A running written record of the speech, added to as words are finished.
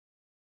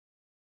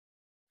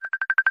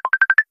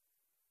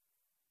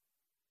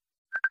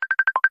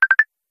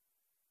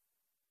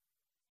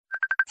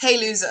Hey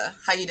loser,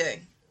 how you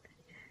doing?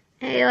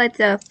 Hey, what's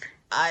up?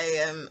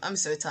 I'm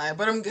so tired,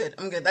 but I'm good.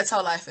 I'm good. That's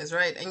how life is,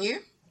 right? And you?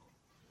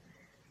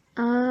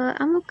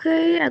 I'm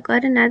okay. I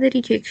got another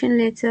rejection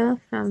letter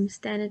from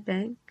Standard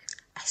Bank.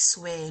 I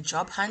swear,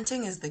 job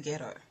hunting is the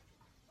ghetto.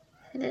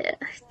 It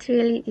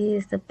really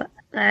is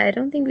I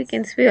don't think we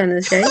can swear on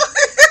this, right?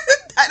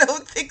 I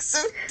don't think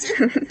so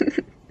too.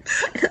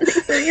 I don't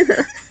think so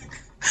either.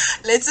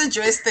 Let's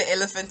address the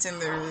elephant in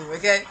the room,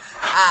 okay?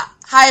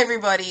 Hi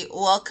everybody.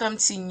 Welcome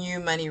to New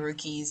Money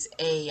Rookies,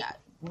 a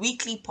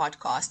weekly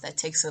podcast that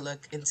takes a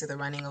look into the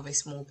running of a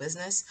small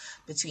business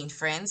between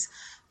friends,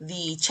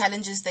 the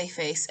challenges they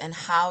face, and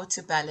how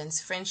to balance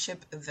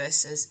friendship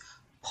versus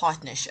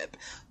partnership.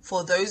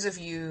 For those of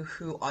you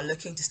who are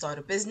looking to start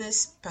a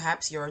business,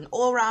 perhaps you're an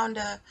all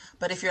rounder,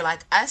 but if you're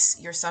like us,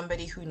 you're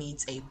somebody who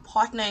needs a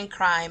partner in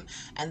crime,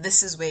 and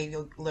this is where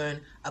you'll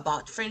learn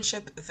about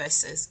friendship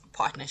versus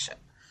partnership.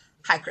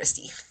 Hi,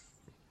 Christy.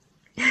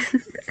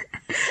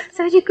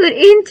 Such a good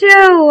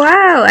intro.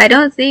 Wow. I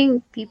don't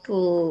think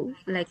people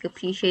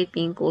appreciate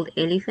being called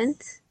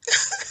elephants,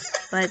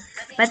 but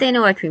but they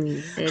know what we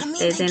mean. I mean,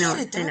 they They get know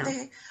it, they don't know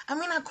they? I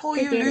mean, I call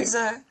they you get it.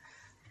 loser.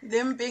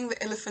 Them being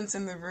the elephants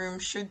in the room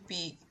should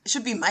be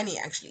money.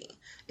 Actually,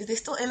 is there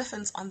still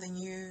elephants on the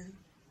new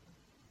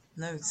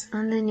notes?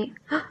 On the new.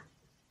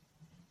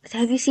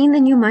 Have you seen the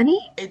new money?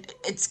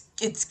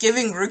 It's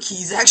giving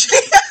rookies actually.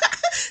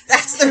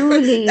 That's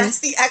Truly,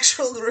 the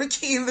actual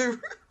rookie in the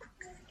room.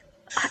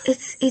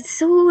 it's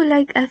so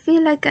I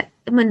feel like a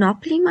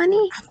Monopoly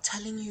money. I'm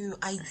telling you,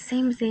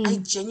 Same I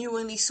thing.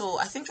 genuinely saw.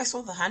 I think I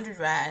saw the 100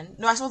 rand.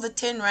 No, I saw the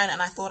 10 rand,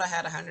 and I thought I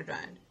had 100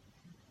 rand.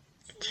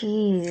 Is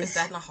Jeez.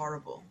 that not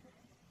horrible?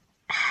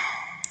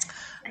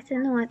 I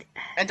don't know what.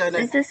 I don't know.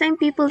 It's the same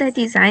people that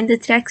designed the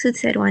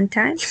tracksuits at one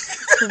time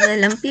for the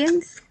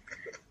Olympians.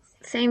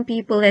 Same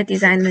people that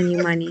designed the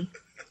new money.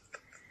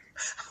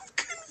 I'm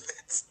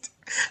convinced.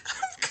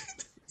 I'm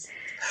convinced.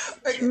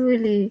 Okay.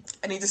 Truly.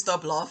 I need to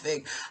stop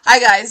laughing. Hi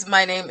guys,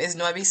 my name is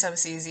Noabi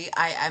Samsizi.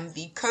 I am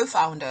the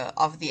co-founder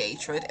of the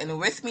Hatred, and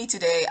with me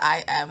today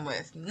I am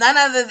with none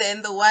other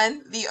than the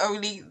one, the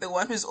only, the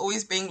one who's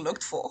always being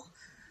looked for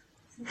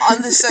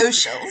on the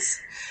socials,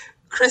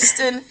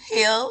 Kristen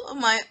Hill,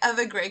 my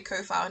other great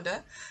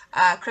co-founder.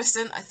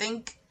 Kristen, I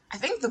think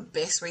the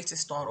best way to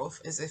start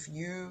off is if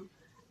you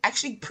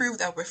actually prove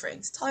that we're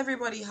friends. Tell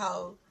everybody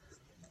how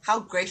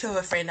great of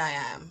a friend I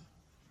am.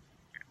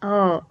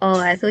 Oh,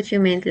 I thought you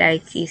meant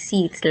like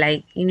receipts.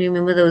 Like, you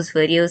remember those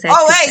videos I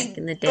Oh took back wait,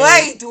 in the day?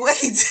 wait.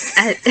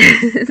 I,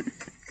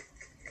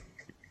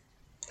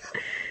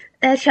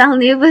 that shall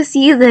never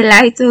see the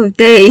light of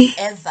day.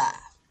 Ever,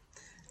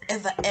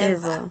 ever.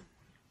 Ever.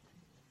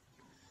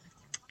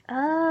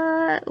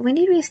 When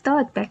did we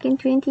start? Back in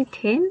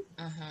 2010?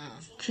 Mm-hmm.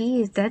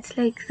 Jeez, that's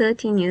like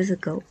 13 years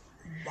ago.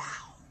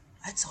 Wow,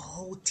 that's a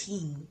whole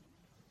team.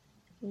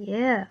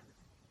 Yeah.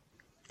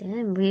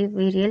 Damn, we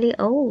really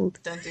old.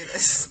 Don't do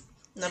this.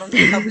 Not on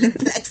a public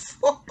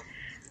platform.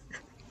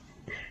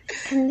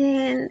 And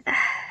then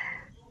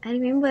I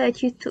remember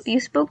that you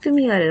spoke to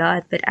me a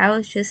lot, but I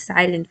was just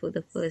silent for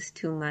the first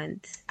 2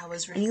 months, I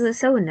was re- and you were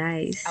so I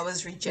nice.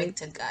 was Like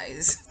rejected,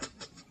 guys.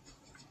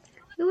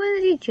 you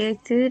weren't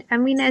rejected. I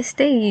mean, I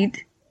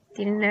stayed.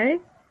 Didn't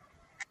know.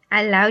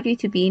 I allowed you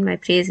to be in my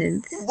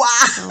presence. Wow.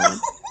 So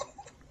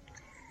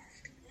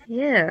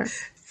yeah.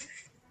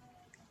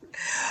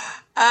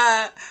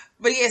 Uh,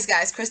 but yes,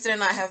 guys, Kristen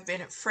and I have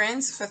been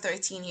friends for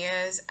 13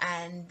 years,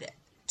 and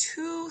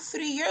 3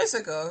 years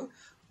ago,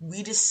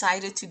 we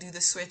decided to do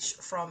the switch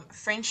from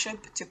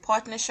friendship to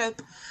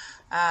partnership.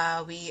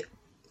 We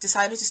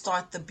decided to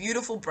start the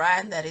beautiful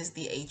brand that is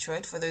the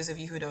H-Word. For those of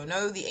you who don't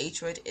know, the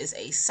H-Word is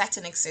a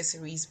satin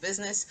accessories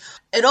business.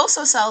 It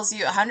also sells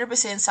you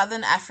 100%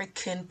 Southern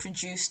African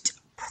produced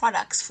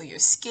products for your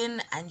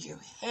skin and your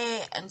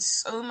hair and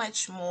so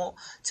much more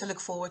to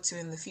look forward to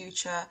in the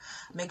future.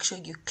 Make sure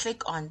you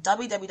click on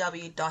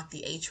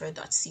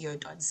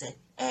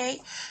www.thehred.co.za,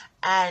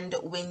 and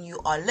when you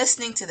are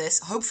listening to this,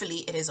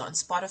 hopefully it is on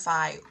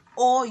Spotify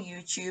or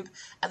YouTube.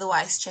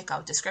 Otherwise, check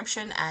out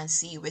description and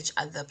see which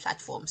other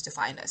platforms to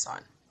find us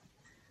on.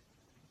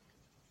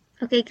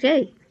 Okay,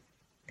 great.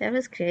 That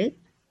was great.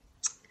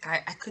 I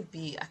could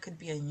be a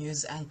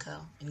news anchor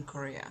in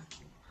Korea.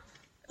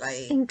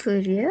 Like, In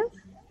Korea.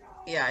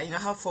 yeah, you know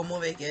how formal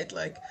they get,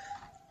 like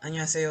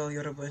안녕하세요,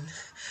 여러분.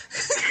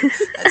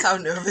 That's how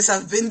nervous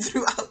I've been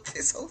throughout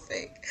this whole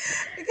thing.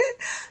 Okay.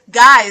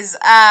 Guys,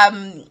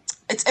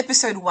 it's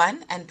episode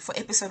 1, and for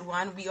episode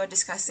 1, we are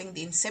discussing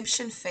the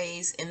inception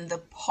phase in the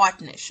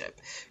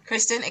partnership.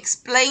 Kristen,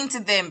 explain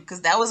to them,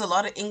 because that was a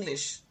lot of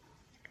English.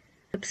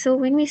 So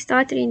when we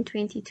started in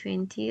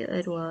 2020,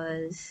 it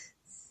was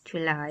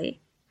July,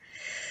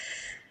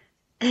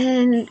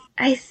 and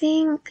I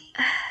think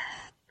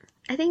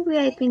we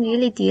had been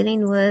really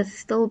dealing with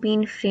still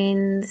being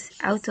friends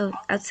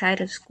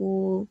outside of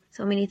school.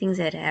 So many things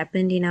had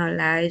happened in our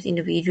lives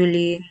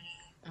individually.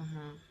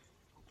 Mm-hmm.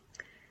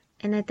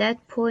 And at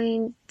that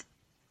point,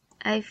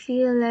 I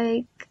feel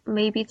like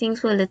maybe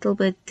things were a little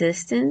bit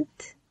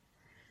distant.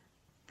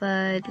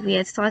 but we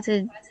had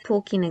started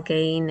talking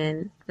again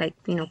and like,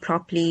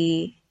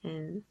 properly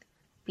and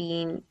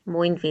being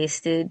more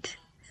invested.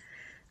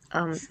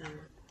 Um, True.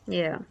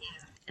 yeah,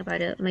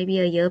 about maybe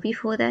a year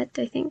before that,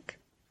 I think.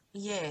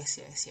 Yes,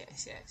 yes,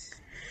 yes, yes.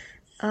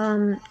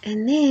 And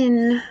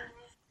then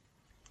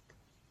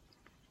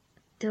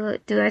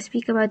do I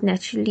speak about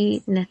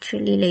naturally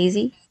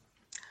lazy?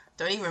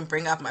 Don't even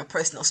bring up my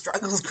personal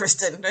struggles,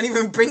 Kristen. Don't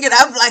even bring it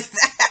up like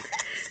that.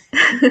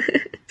 to,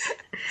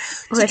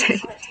 What?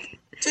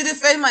 to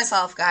defend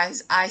myself,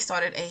 guys, I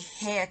started a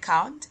hair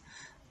account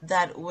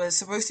that was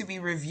supposed to be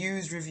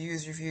reviews,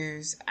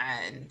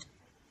 and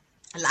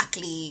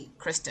luckily,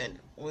 Kristen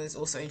was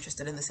also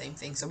interested in the same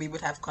thing, so we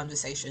would have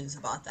conversations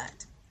about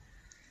that.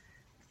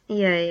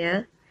 Yeah,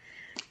 yeah.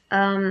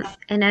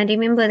 And I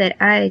remember that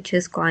I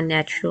just gone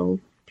natural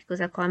because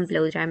I can't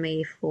blow dry my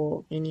hair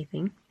for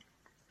anything.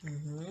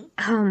 Mm-hmm.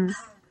 Um,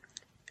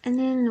 and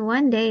then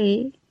one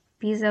day,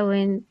 Pizza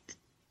went,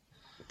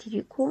 "Did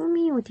you call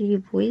me or did you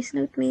voice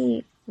note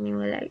me?" And you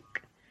were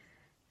like,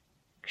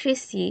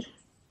 "Chrissy,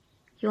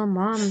 your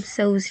mom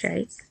sews,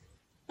 right?"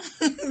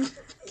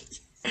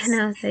 And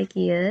I was like,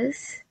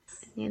 "Yes."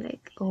 And you're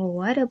like, "Oh,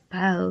 what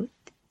about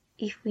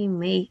if we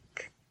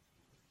make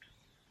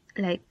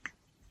like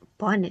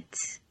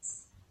bonnets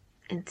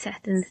and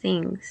satin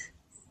things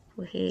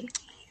for hair?"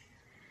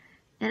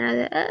 And I was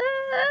like,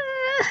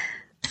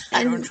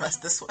 I don't and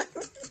trust this one.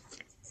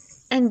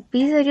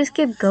 Pizza just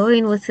kept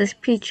going with this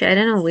pitch. I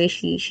don't know where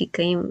she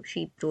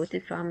brought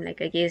it from.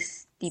 Like I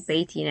guess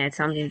debating had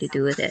something to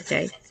do with it,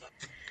 right?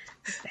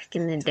 Back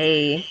in the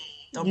day,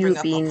 Don't you bring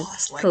up my being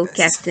past like this.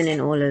 co-captain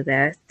and all of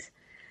that.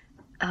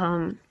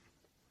 Um,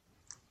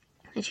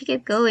 and she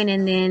kept going,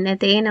 and then at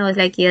the end, I was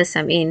like, "Yes,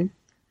 I'm in.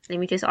 Let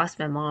me just ask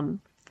my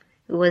mom,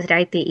 who was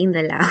right there in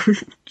the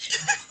lounge."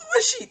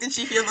 Was she? Did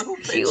she hear the whole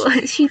She pitch?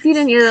 was. She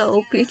didn't hear the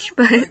whole pitch,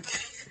 but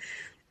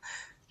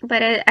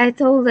Okay. I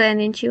told her, and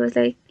then she was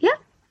like, "Yeah,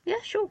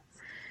 yeah, sure."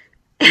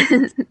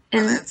 And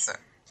And that's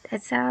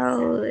that's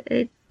how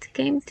it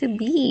came to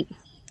be.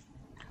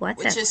 which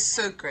WhatsApp. is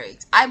so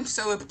great. I'm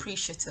so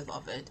appreciative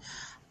of it.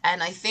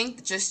 And I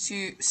think just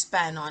to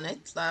span on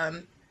it,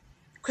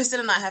 Kristen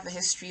and I have a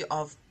history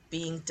of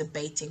being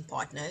debating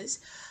partners.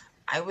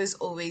 I was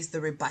always the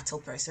rebuttal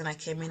person. I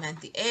came in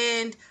at the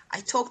end.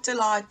 I talked a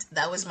lot.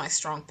 That was my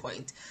strong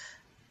point.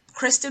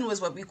 Kristen was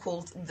what we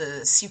called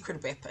the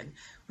secret weapon.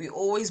 We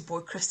always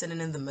brought Kristen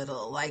in the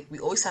middle. Like, we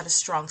always had a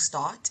strong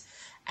start.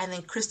 And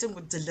then Kristen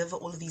would deliver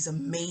all of these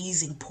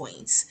amazing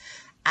points.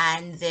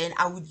 And then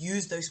I would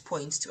use those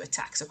points to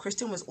attack. So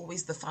Kristen was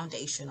always the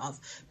foundation of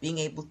being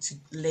able to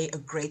lay a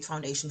great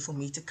foundation for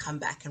me to come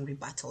back and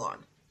rebuttal on.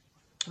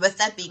 With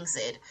that being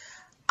said,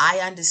 I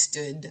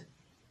understood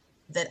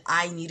that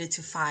I needed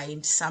to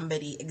find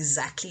somebody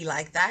exactly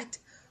like that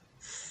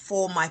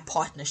for my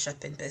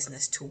partnership in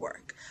business to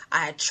work.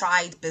 I had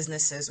tried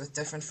businesses with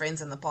different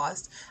friends in the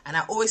past, and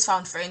I always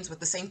found friends with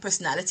the same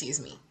personality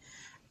as me,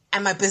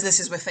 and my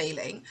businesses were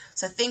failing.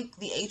 So I think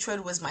the H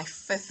Road was my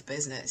fifth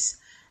business,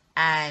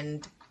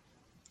 and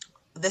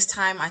this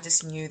time I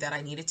just knew that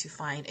I needed to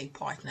find a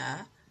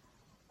partner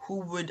who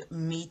would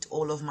meet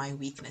all of my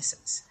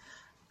weaknesses.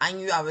 I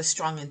knew I was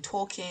strong in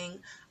talking.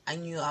 I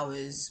knew I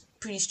was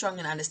pretty strong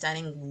in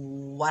understanding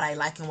what I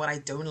like and what I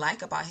don't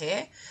like about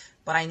hair.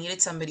 But I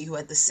needed somebody who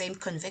had the same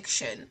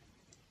conviction,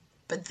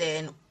 but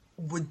then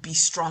would be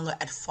stronger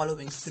at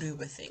following through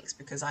with things,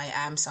 because I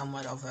am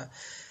somewhat of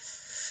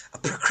a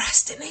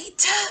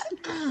procrastinator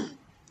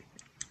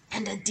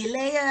and a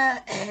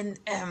delayer, and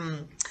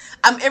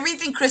I'm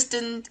everything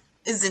Kristen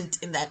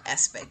isn't in that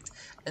aspect.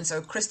 And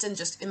so Kristen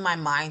just in my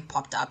mind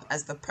popped up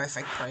as the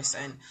perfect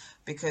person,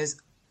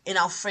 because in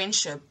our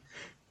friendship,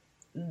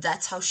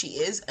 that's how she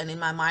is. And in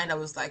my mind, I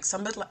was like,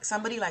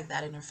 somebody like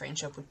that in a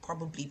friendship would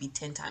probably be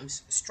 10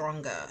 times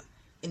stronger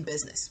in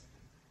business.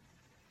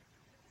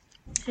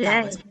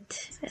 That was Right.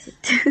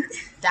 Right.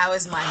 that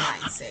was my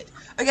mindset.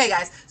 Okay,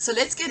 guys, so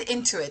let's get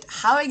into it.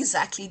 How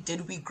exactly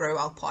did we grow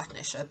our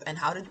partnership, and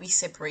how did we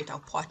separate our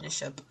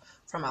partnership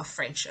from our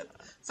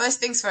friendship? First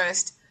things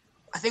first,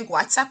 I think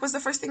WhatsApp was the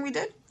first thing we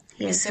did.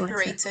 We Yes, WhatsApp.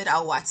 separated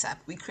our WhatsApp.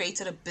 We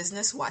created a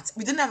business WhatsApp.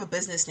 We didn't have a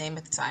business name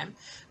at the time,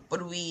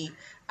 but we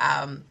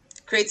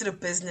created a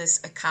business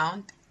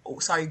account. Oh,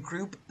 sorry,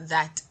 group.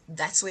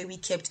 That's where we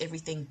kept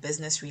everything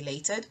business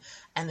related,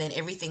 and then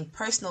everything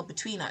personal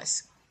between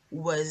us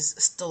was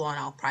still on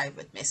our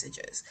private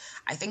messages.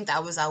 I think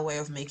that was our way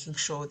of making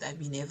sure that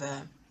we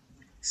never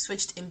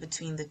switched in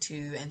between the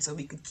two, and so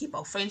we could keep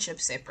our friendship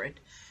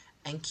separate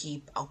and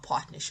keep our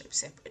partnership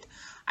separate.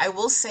 I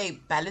will say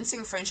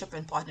balancing friendship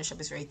and partnership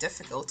is very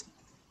difficult,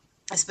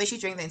 especially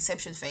during the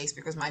inception phase,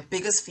 because my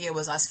biggest fear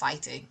was us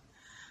fighting.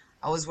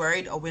 I was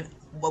worried,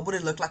 what would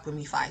it look like when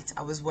we fight?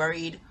 I was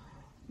worried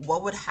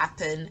what would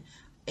happen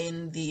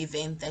in the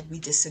event that we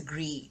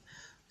disagree.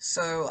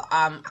 So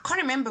I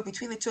can't remember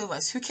between the two of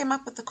us who came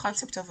up with the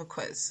concept of a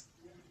quiz.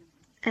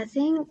 I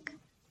think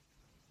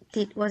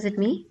was it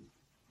me?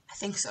 I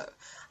think so.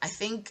 I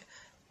think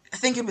I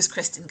think it was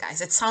Kristen,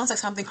 guys. It sounds like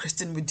something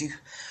Kristen would do.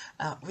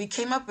 We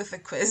came up with a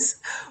quiz.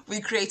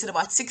 We created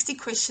about 60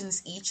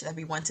 questions each that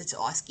we wanted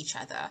to ask each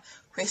other.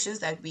 Questions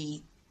that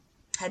we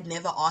had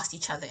never asked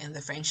each other in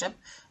the friendship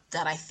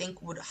that I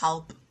think would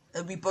help,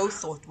 that we both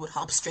thought would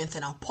help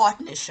strengthen our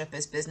partnership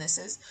as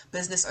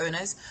business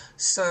owners.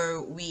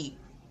 So we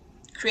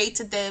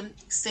created them,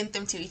 sent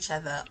them to each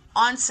other,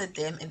 answered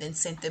them, and then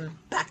sent them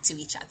back to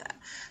each other.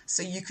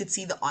 So you could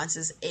see the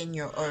answers in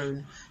your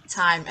own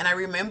time. And I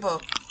remember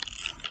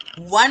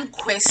one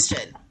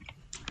question,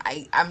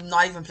 I'm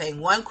not even playing,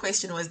 one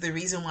question was the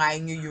reason why I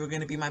knew you were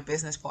going to be my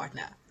business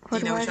partner. Do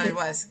What you know was which one it? it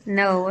was?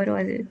 No, what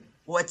was it?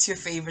 What's your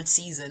favorite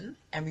season?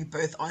 And we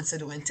both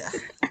answered winter.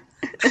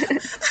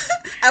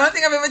 I don't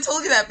think I've ever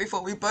told you that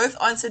before. We both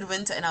answered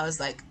winter, and I was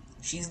like,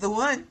 she's the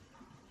one.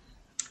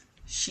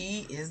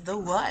 She is the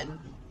one.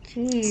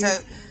 Jeez.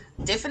 So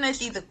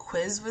definitely the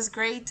quiz was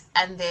great.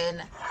 And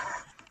then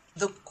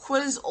the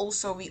quiz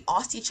also, we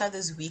asked each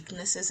other's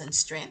weaknesses and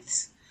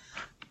strengths,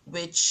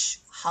 which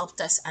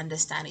helped us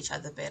understand each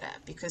other better,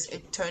 because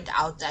it turned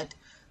out that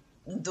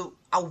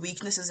our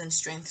weaknesses and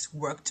strengths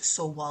worked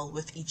so well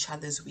with each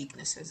other's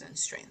weaknesses and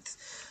strengths.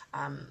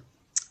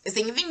 Is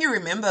there anything you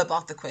remember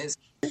about the quiz?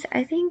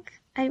 I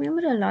think I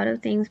remembered a lot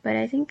of things, but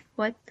I think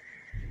what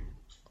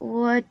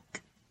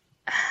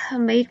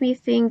made me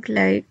think,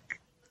 like,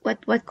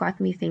 what got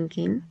me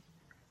thinking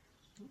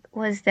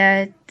was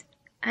that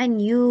I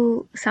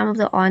knew some of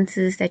the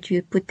answers that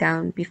you put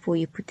down before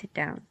you put it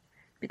down,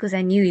 because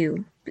I knew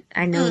you.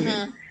 I know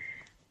you.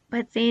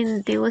 But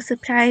then there were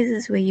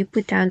surprises where you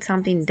put down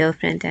something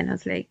different, and I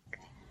was like,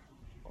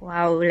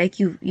 wow, like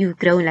you've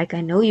grown. Like,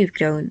 I know you've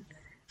grown,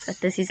 but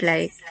this is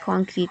like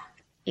concrete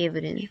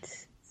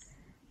evidence,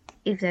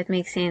 if that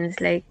makes sense.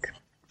 Like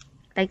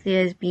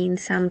there's been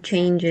some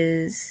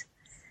changes,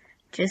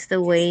 just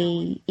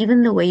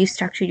even the way you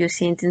structured your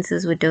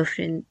sentences were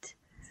different,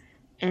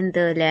 and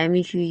the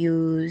language you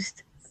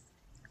used.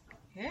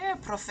 Yeah,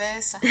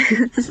 professor.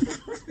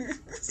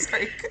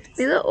 Sorry.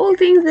 These are all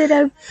things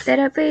that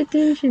I pay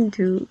attention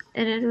to,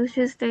 and it was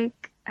just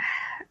like,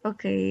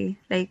 okay,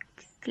 like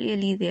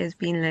clearly there's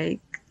been like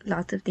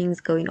lots of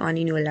things going on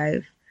in your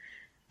life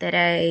that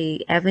I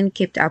haven't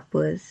kept up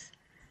with.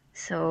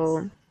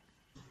 So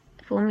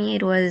for me,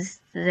 it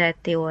was that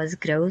there was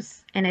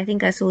growth, and I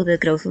think I saw the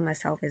growth of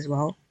myself as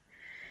well,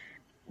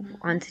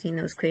 answering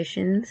those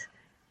questions,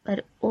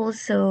 but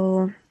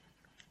also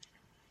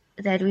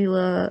that we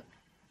were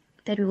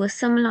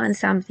similar on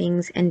some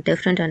things and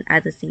different on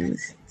other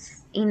things,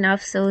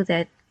 enough so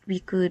that there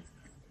would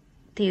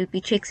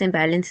be checks and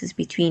balances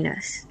between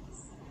us.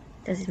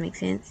 Does it make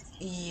sense?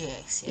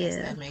 Yes,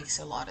 Yeah. that makes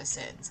a lot of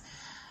sense.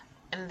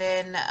 And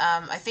then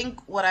I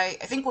think what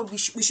we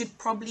should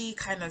probably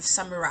kind of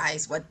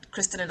summarize what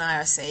Kristen and I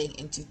are saying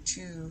into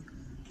two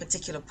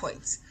particular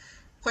points.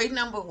 Point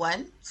number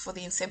one, for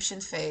the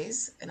inception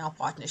phase in our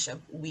partnership,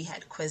 we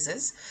had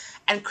quizzes,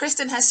 and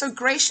Kristen has so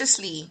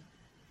graciously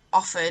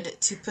offered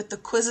to put the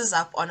quizzes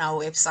up on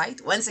our website.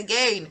 Once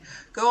again,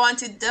 go on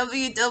to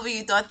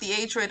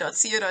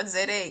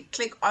www.theatro.co.za,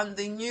 click on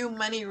the New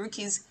Money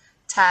Rookies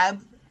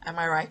tab. Am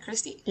I right,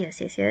 Christy?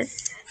 Yes.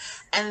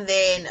 And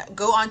then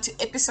go on to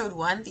episode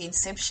 1, the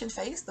inception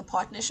phase, the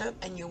partnership,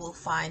 and you will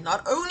find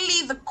not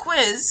only the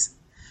quiz,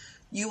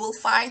 you will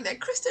find that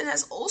Kristen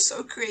has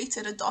also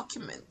created a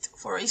document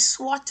for a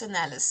SWOT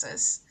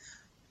analysis.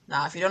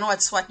 Now, if you don't know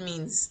what SWOT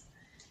means,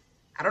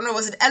 I don't know,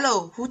 was it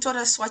LO? Who taught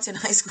us SWOT in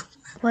high school?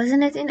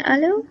 Wasn't it in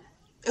ALO?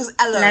 It was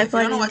LO. Life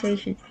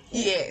orientation.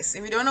 Yes,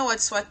 if you don't know what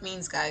SWOT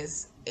means,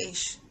 guys,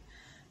 ish.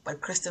 But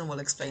Kristen will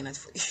explain it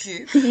for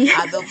you.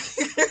 Yeah.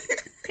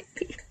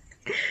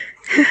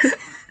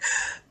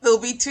 There'll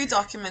be 2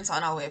 documents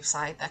on our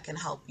website that can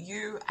help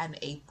you and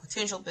a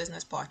potential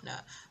business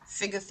partner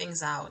figure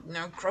things out,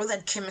 grow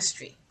that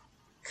chemistry,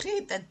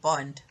 create that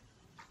bond.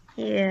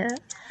 Yeah,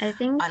 I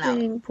think the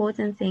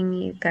important thing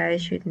you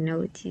guys should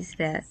note is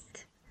that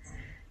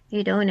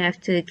you don't have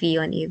to agree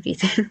on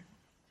everything.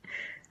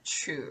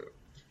 True.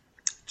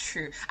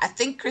 I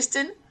think,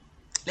 Kristen,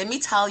 let me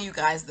tell you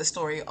guys the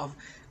story of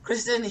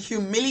Kristen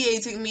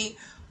humiliating me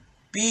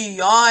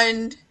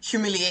beyond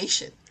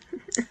humiliation.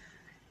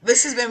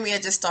 This is when we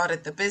had just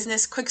started the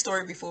business. Quick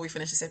story before we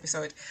finish this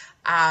episode.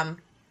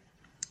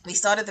 We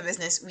started the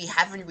business. We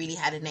haven't really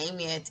had a name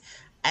yet.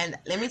 And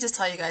let me just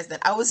tell you guys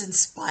that I was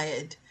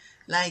inspired.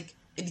 Like,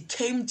 it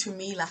came to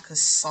me like a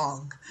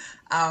song.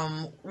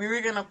 We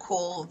were going to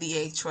call the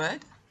H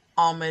word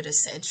Armored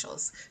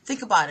Essentials.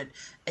 Think about it.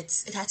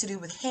 It had to do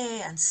with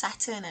hair and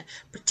satin and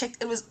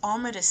protect. It was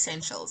Armored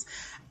Essentials.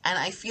 And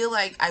I feel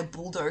like I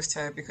bulldozed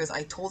her because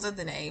I told her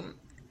the name.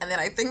 And then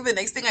I think the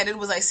next thing I did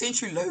was I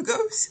sent you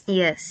logos.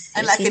 Yes.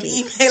 And like an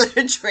email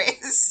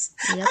address.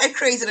 Yep. I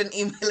created an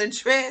email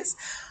address.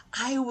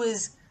 I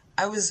was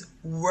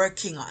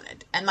working on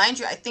it. And mind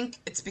you, I think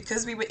it's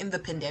because we were in the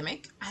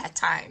pandemic. I had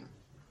time.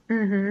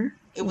 Mm-hmm.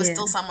 It was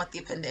still somewhat the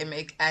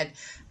pandemic. And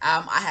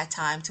I had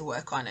time to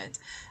work on it.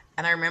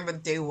 And I remember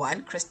day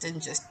one, Kristen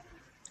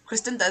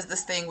does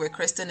this thing where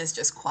Kristen is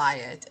just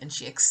quiet and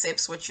she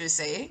accepts what you're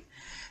saying.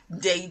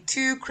 Day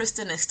 2,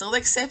 Kristen is still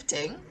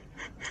accepting.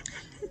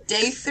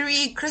 Day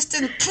 3,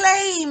 Kristen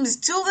claims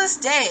till this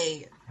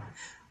day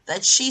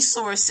that she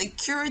saw a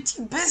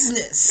security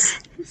business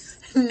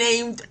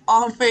named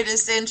Armored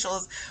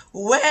Essentials,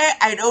 where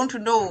I don't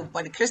know,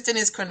 but Kristen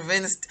is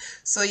convinced.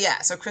 So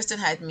Kristen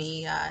had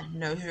me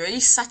know very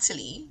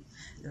subtly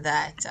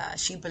that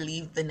she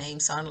believed the name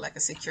sounded like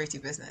a security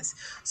business.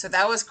 So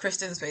that was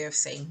Kristen's way of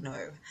saying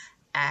no.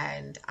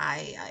 And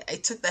I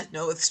took that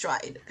no with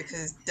stride,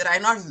 because did I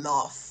not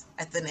laugh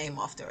at the name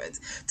afterwards?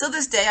 Till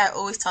this day, I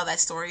always tell that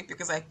story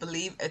because I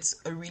believe it's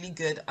a really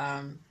good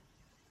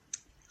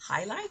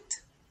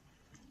highlight,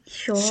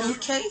 Sure.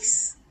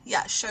 showcase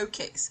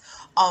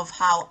of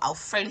how our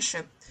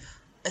friendship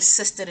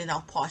assisted in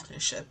our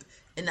partnership,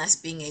 in us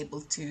being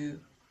able to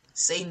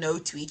say no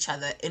to each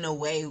other in a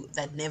way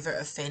that never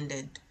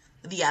offended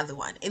the other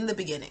one in the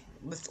beginning,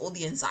 with all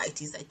the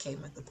anxieties that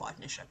came with the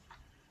partnership.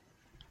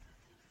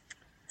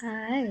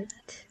 Alright.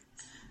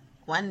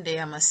 One day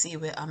I must see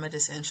where Ahmed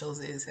Essentials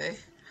is, hey?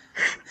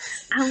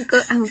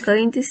 I'm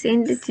going to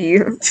send it to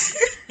you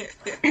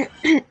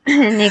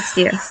next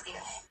year.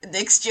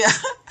 Next year.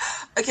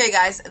 Okay,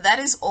 guys, that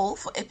is all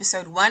for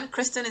episode 1.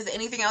 Kristen, is there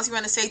anything else you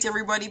want to say to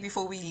everybody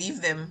before we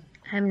leave them?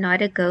 I'm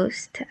not a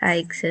ghost. I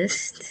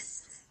exist.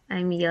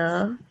 I'm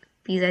here.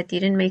 Pizza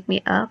didn't make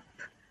me up.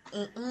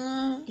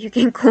 You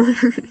can call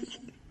me.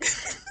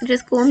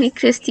 Just call me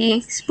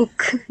Christy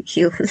Spook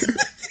you.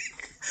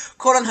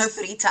 Call on her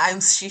 3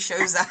 times, she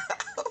shows up.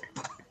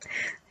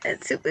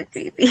 That's super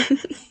creepy.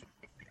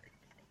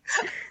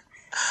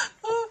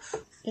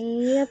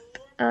 Yep.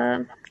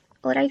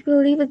 Alright,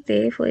 we'll leave it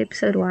there for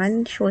episode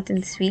 1, short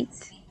and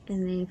sweet.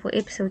 And then for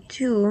episode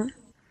 2,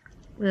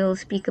 we'll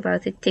speak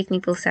about the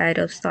technical side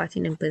of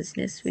starting a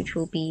business, which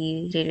will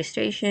be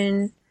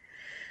registration,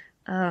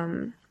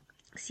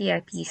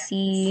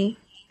 CIPC,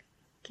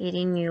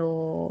 getting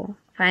your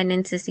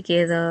finances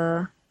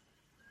together,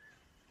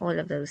 all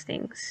of those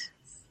things.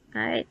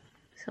 Alright,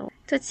 so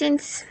tot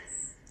ziens.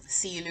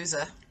 See you,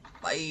 loser.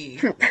 Bye.